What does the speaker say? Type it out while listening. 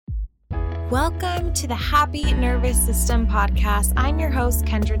Welcome to the Happy Nervous System podcast. I'm your host,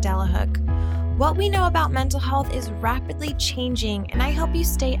 Kendra Delahook. What we know about mental health is rapidly changing, and I help you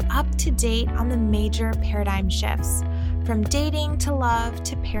stay up to date on the major paradigm shifts. From dating to love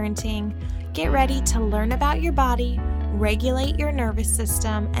to parenting, get ready to learn about your body, regulate your nervous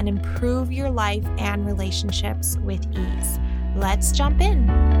system, and improve your life and relationships with ease. Let's jump in.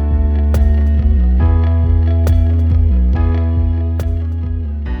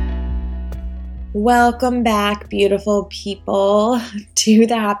 Welcome back, beautiful people, to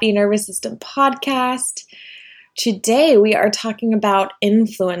the Happy Nervous System podcast. Today we are talking about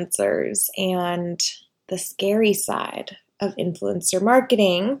influencers and the scary side of influencer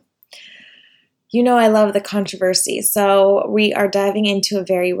marketing. You know I love the controversy, so we are diving into a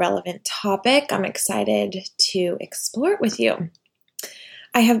very relevant topic. I'm excited to explore it with you.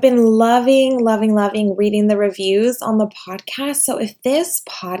 I have been loving reading the reviews on the podcast. So if this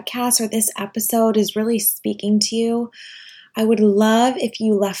podcast or this episode is really speaking to you, I would love if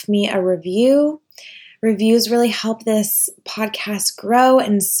you left me a review. Reviews really help this podcast grow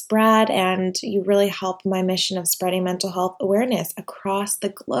and spread, and you really help my mission of spreading mental health awareness across the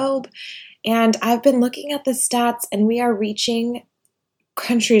globe. And I've been looking at the stats, and we are reaching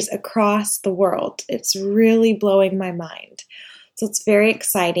countries across the world. It's really blowing my mind. So it's very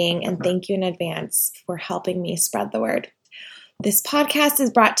exciting, and thank you in advance for helping me spread the word. This podcast is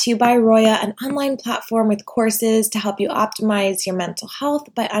brought to you by Roya, an online platform with courses to help you optimize your mental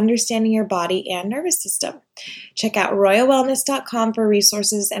health by understanding your body and nervous system. Check out royawellness.com for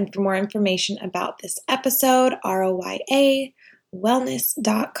resources and for more information about this episode, ROYA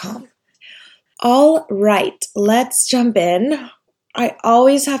wellness.com. All right, let's jump in. I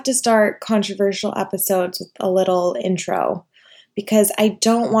always have to start controversial episodes with a little intro, because I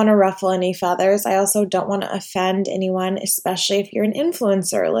don't want to ruffle any feathers. I also don't want to offend anyone, especially if you're an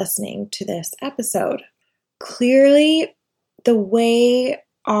influencer listening to this episode. Clearly, the way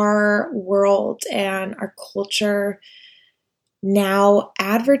our world and our culture now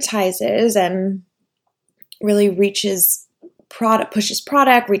advertises and really reaches product, pushes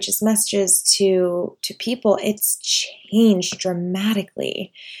product, reaches messages to people, it's changed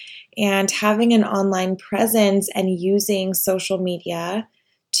dramatically. And having an online presence and using social media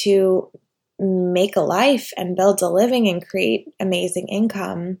to make a life and build a living and create amazing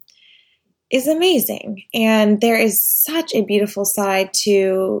income is amazing. And there is such a beautiful side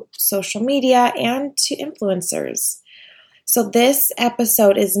to social media and to influencers. So this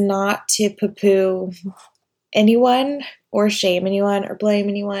episode is not to poo-poo anyone or shame anyone or blame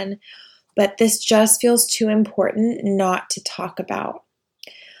anyone, but this just feels too important not to talk about.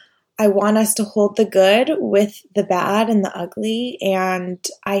 I want us to hold the good with the bad and the ugly, and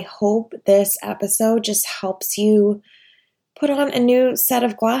I hope this episode just helps you put on a new set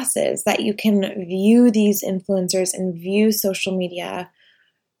of glasses that you can view these influencers and view social media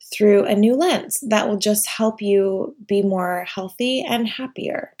through a new lens that will just help you be more healthy and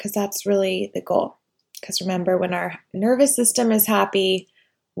happier, because that's really the goal. Because remember, when our nervous system is happy,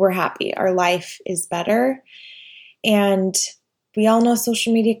 we're happy. Our life is better, and we all know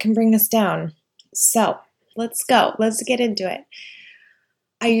social media can bring us down. So let's go. Let's get into it.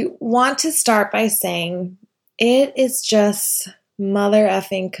 I want to start by saying it is just mother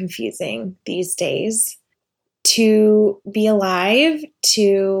effing confusing these days to be alive,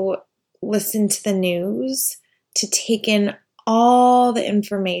 to listen to the news, to take in all the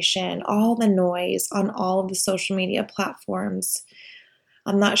information, all the noise on all of the social media platforms.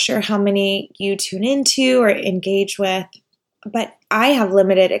 I'm not sure how many you tune into or engage with, but I have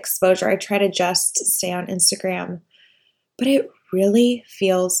limited exposure. I try to just stay on Instagram, but it really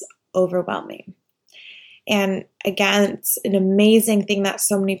feels overwhelming. And again, it's an amazing thing that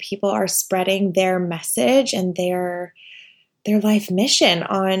so many people are spreading their message and their life mission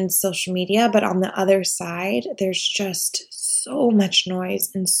on social media. But on the other side, there's just so much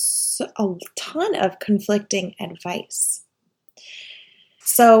noise and a ton of conflicting advice.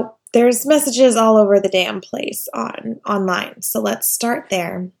 So there's messages all over the damn place online. So let's start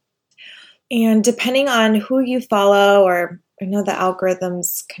there. And depending on who you follow, or I know the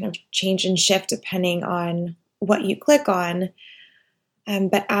algorithms kind of change and shift depending on what you click on.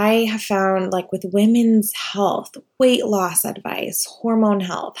 But I have found, like with women's health, weight loss advice, hormone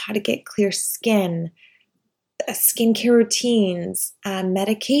health, how to get clear skin, skincare routines,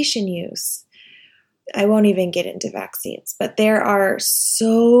 medication use. I won't even get into vaccines, but there are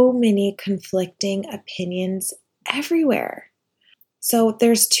so many conflicting opinions everywhere. So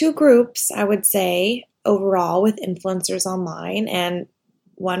there's two groups, I would say, overall with influencers online, and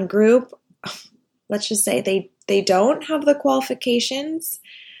one group, let's just say they don't have the qualifications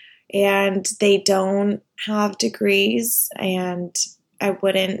and they don't have degrees, and I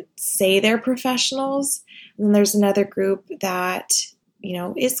wouldn't say they're professionals. And then there's another group that,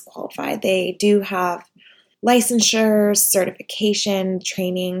 is qualified. They do have licensure, certification,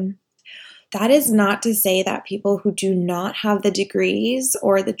 training. That is not to say that people who do not have the degrees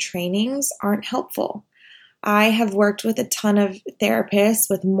or the trainings aren't helpful. I have worked with a ton of therapists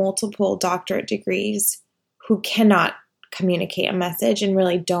with multiple doctorate degrees who cannot communicate a message and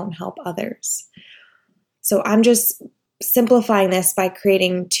really don't help others. So I'm just simplifying this by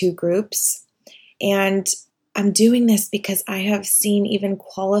creating two groups. And I'm doing this because I have seen even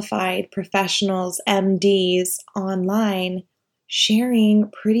qualified professionals, MDs, online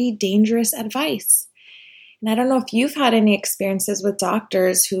sharing pretty dangerous advice. And I don't know if you've had any experiences with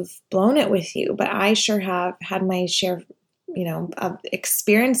doctors who've blown it with you, but I sure have had my share, of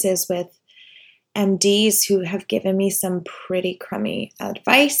experiences with MDs who have given me some pretty crummy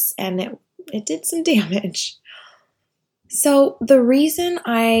advice, and it did some damage. So the reason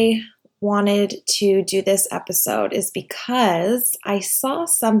I wanted to do this episode is because I saw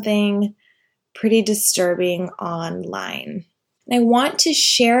something pretty disturbing online. And I want to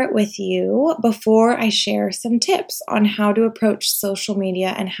share it with you before I share some tips on how to approach social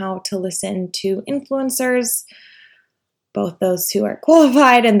media and how to listen to influencers, both those who are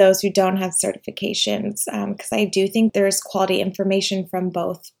qualified and those who don't have certifications, because I do think there's quality information from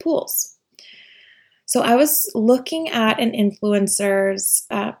both pools. So I was looking at an influencer's,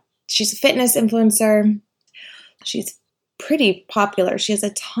 she's a fitness influencer. She's pretty popular. She has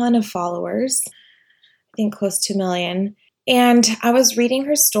a ton of followers, I think close to 1 million. And I was reading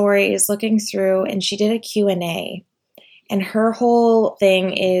her stories, looking through, and she did a Q&A. And her whole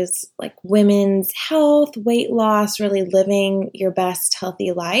thing is like women's health, weight loss, really living your best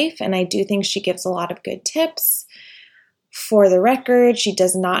healthy life. And I do think she gives a lot of good tips. For the record, she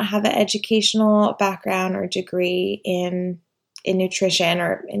does not have an educational background or degree in nutrition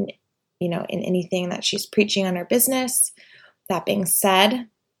or in anything that she's preaching on her business. That being said,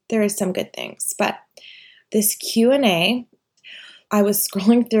 there is some good things. But this Q&A, I was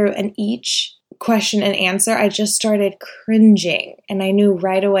scrolling through, and each question and answer, I just started cringing. And I knew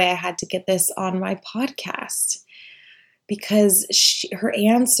right away I had to get this on my podcast because her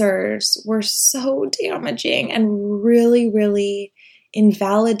answers were so damaging and really, really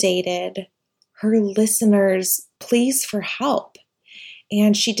invalidated her listeners' pleas for help.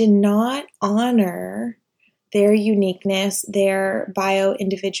 And she did not honor their uniqueness, their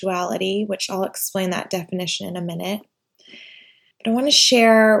bio-individuality, which I'll explain that definition in a minute. But I want to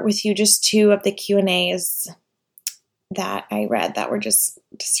share with you just two of the Q&As that I read that were just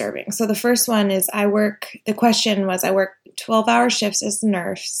disturbing. So the first one is, I work 12-hour shifts as a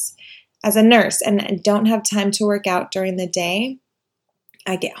nurse, and I don't have time to work out during the day.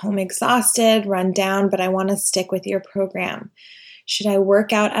 I get home exhausted, run down, but I want to stick with your program. Should I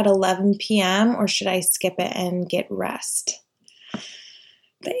work out at 11 p.m. or should I skip it and get rest?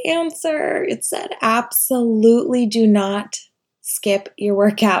 The answer, it said, absolutely do not skip your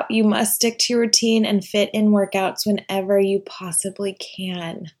workout. You must stick to your routine and fit in workouts whenever you possibly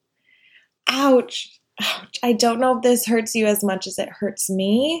can. Ouch. Ouch. I don't know if this hurts you as much as it hurts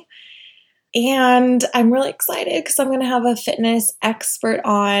me. And I'm really excited because I'm going to have a fitness expert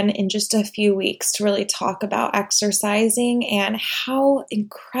on in just a few weeks to really talk about exercising and how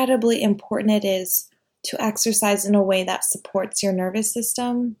incredibly important it is to exercise in a way that supports your nervous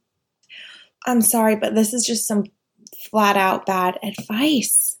system. I'm sorry, but this is just some flat out bad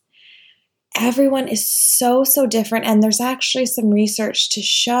advice. Everyone is so different, and there's actually some research to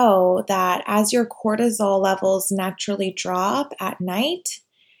show that as your cortisol levels naturally drop at night,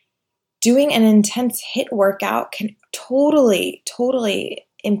 doing an intense HIIT workout can totally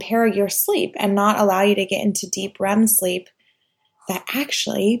impair your sleep and not allow you to get into deep REM sleep that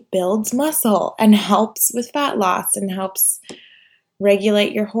actually builds muscle and helps with fat loss and helps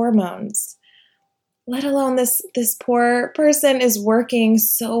regulate your hormones. Let alone this poor person is working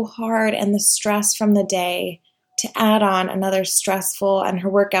so hard, and the stress from the day to add on another stressful, and her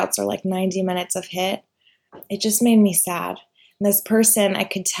workouts are like 90 minutes of HIIT. It just made me sad. And this person, I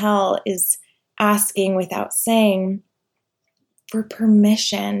could tell, is asking without saying for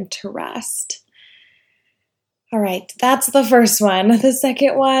permission to rest. All right, that's the first one. The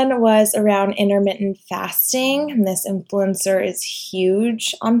second one was around intermittent fasting. And this influencer is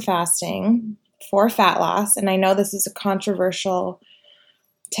huge on fasting for fat loss. And I know this is a controversial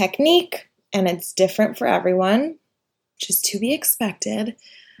technique and it's different for everyone, which is to be expected.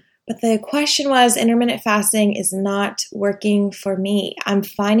 But the question was, intermittent fasting is not working for me. I'm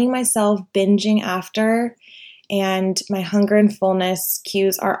finding myself binging after, and my hunger and fullness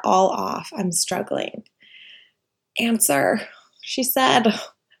cues are all off. I'm struggling. Answer, she said,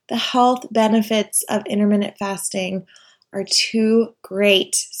 the health benefits of intermittent fasting are too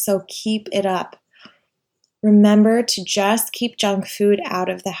great, so keep it up. Remember to just keep junk food out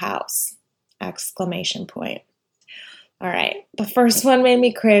of the house! Exclamation point. All right, the first one made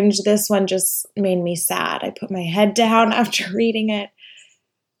me cringe. This one just made me sad. I put my head down after reading it.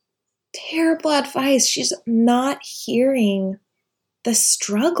 Terrible advice. She's not hearing the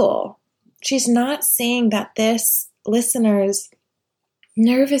struggle. She's not seeing that this listener's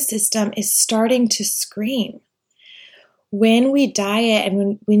nervous system is starting to scream. When we diet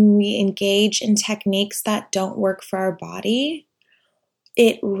and when we engage in techniques that don't work for our body,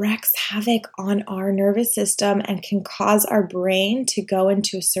 it wreaks havoc on our nervous system and can cause our brain to go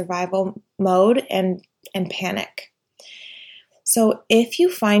into a survival mode and panic. So if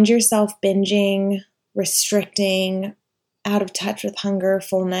you find yourself binging, restricting, out of touch with hunger,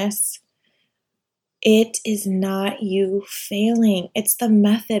 fullness, it is not you failing. It's the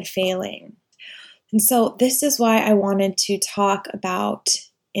method failing. And so this is why I wanted to talk about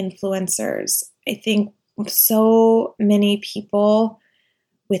influencers. I think so many people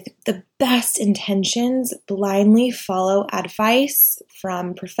with the best intentions blindly follow advice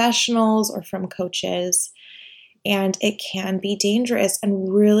from professionals or from coaches, and it can be dangerous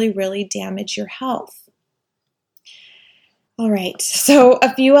and really, really damage your health. All right, so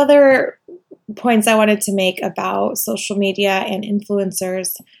a few other points I wanted to make about social media and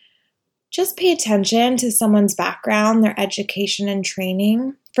influencers. Just pay attention to someone's background, their education and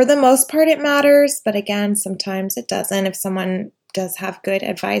training. For the most part, it matters, but again, sometimes it doesn't if someone does have good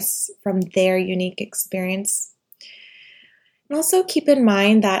advice from their unique experience. And also keep in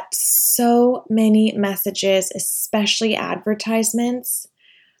mind that so many messages, especially advertisements,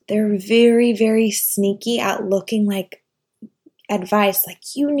 they're very, very sneaky at looking like advice,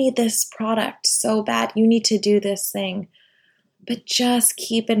 like you need this product so bad, you need to do this thing. But just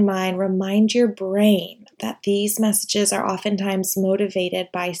keep in mind, remind your brain that these messages are oftentimes motivated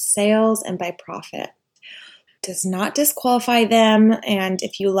by sales and by profit. It does not disqualify them, and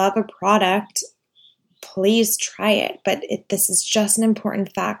if you love a product, please try it. But this is just an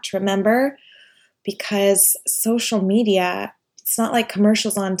important fact to remember, because social media, it's not like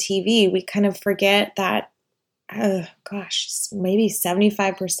commercials on TV. We kind of forget that maybe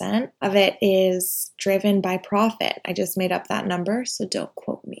 75% of it is driven by profit. I just made up that number, so don't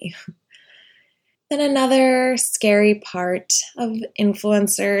quote me. Then another scary part of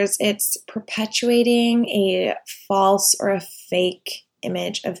influencers, it's perpetuating a false or a fake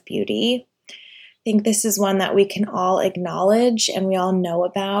image of beauty. I think this is one that we can all acknowledge and we all know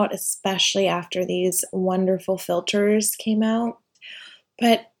about, especially after these wonderful filters came out.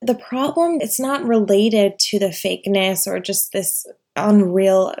 But the problem, it's not related to the fakeness or just this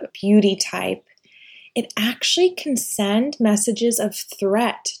unreal beauty type. It actually can send messages of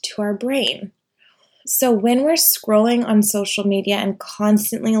threat to our brain. So when we're scrolling on social media and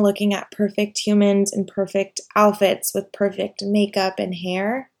constantly looking at perfect humans in perfect outfits with perfect makeup and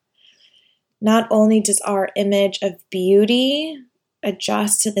hair, not only does our image of beauty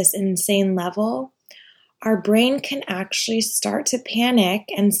adjust to this insane level, our brain can actually start to panic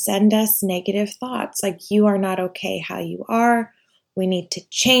and send us negative thoughts like you are not okay how you are, we need to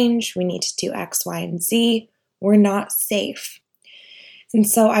change, we need to do X, Y, and Z, we're not safe. And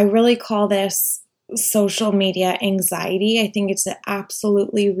so I really call this social media anxiety. I think it's an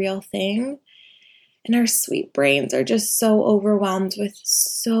absolutely real thing. And our sweet brains are just so overwhelmed with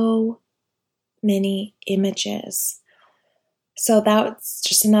so many images. So that's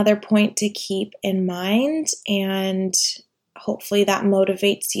just another point to keep in mind, and hopefully that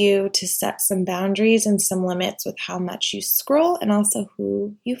motivates you to set some boundaries and some limits with how much you scroll and also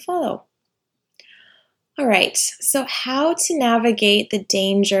who you follow. All right, so how to navigate the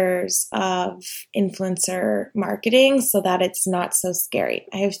dangers of influencer marketing so that it's not so scary.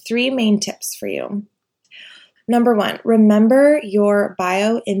 I have 3 main tips for you. Number 1, remember your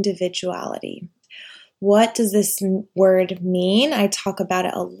bio-individuality. What does this word mean? I talk about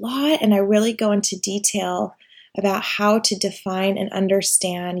it a lot, and I really go into detail about how to define and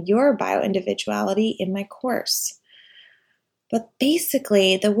understand your bio-individuality in my course. But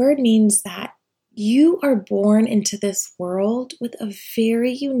basically, the word means that you are born into this world with a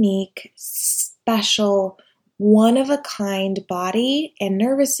very unique, special, one-of-a-kind body and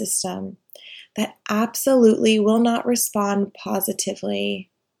nervous system that absolutely will not respond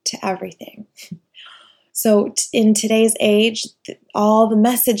positively to everything. So in today's age, all the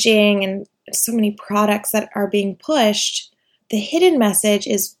messaging and so many products that are being pushed, the hidden message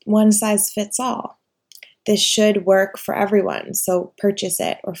is one size fits all. This should work for everyone, so purchase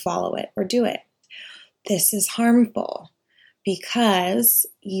it or follow it or do it. This is harmful because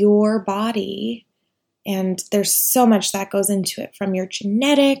your body, and there's so much that goes into it, from your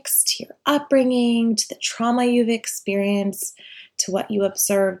genetics to your upbringing to the trauma you've experienced to what you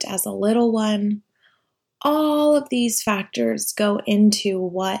observed as a little one. All of these factors go into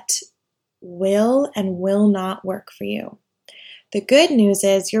what will and will not work for you. The good news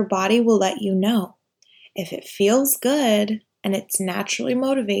is your body will let you know. If it feels good and it's naturally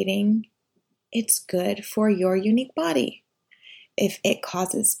motivating, it's good for your unique body. If it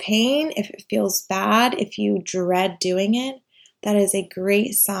causes pain, if it feels bad, if you dread doing it, that is a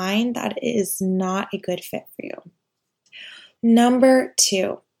great sign that it is not a good fit for you. Number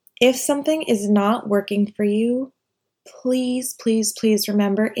 2, if something is not working for you, please, please, please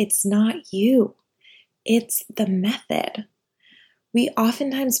remember it's not you. It's the method. We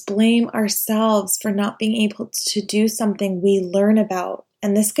oftentimes blame ourselves for not being able to do something we learn about.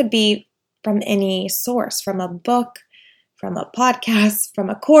 And this could be from any source, from a book, from a podcast, from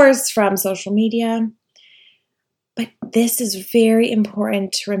a course, from social media. But this is very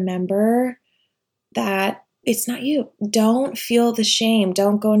important to remember that it's not you. Don't feel the shame.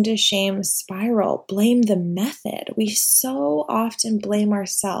 Don't go into a shame spiral. Blame the method. We so often blame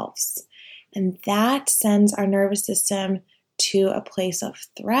ourselves, and that sends our nervous system to a place of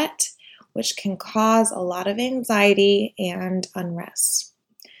threat, which can cause a lot of anxiety and unrest.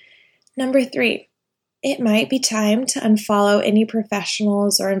 Number 3, it might be time to unfollow any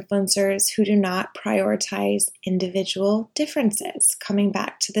professionals or influencers who do not prioritize individual differences. Coming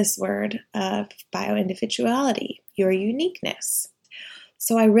back to this word of bioindividuality, your uniqueness.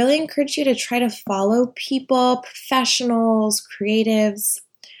 So I really encourage you to try to follow people, professionals, creatives,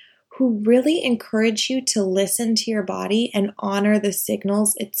 who really encourage you to listen to your body and honor the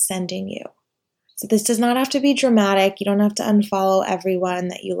signals it's sending you. So this does not have to be dramatic. You don't have to unfollow everyone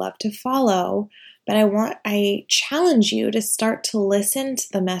that you love to follow, but I challenge you to start to listen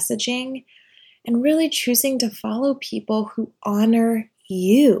to the messaging and really choosing to follow people who honor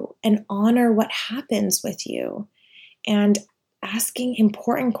you and honor what happens with you, and asking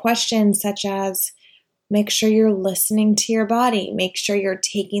important questions such as, make sure you're listening to your body. Make sure you're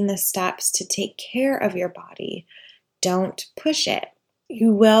taking the steps to take care of your body. Don't push it.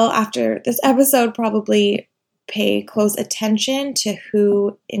 You will, after this episode, probably pay close attention to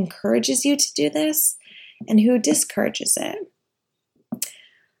who encourages you to do this and who discourages it.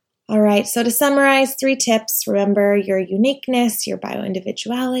 All right, so to summarize, 3 tips. Remember your uniqueness, your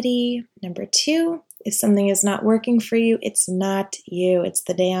bioindividuality. Number 2, if something is not working for you, it's not you. It's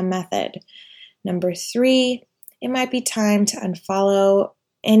the damn method. Number 3, it might be time to unfollow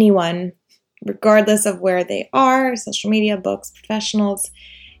anyone, regardless of where they are, social media, books, professionals,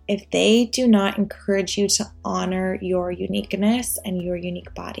 if they do not encourage you to honor your uniqueness and your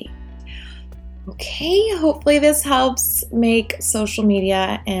unique body. Okay, hopefully this helps make social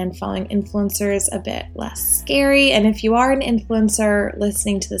media and following influencers a bit less scary. And if you are an influencer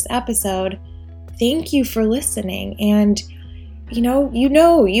listening to this episode, thank you for listening. And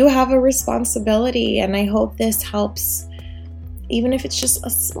you have a responsibility, and I hope this helps, even if it's just a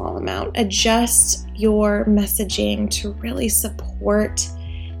small amount, adjust your messaging to really support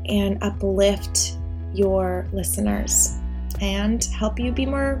and uplift your listeners and help you be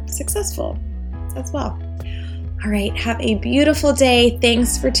more successful as well. All right, have a beautiful day.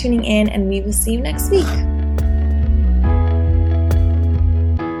 Thanks for tuning in, and we will see you next week.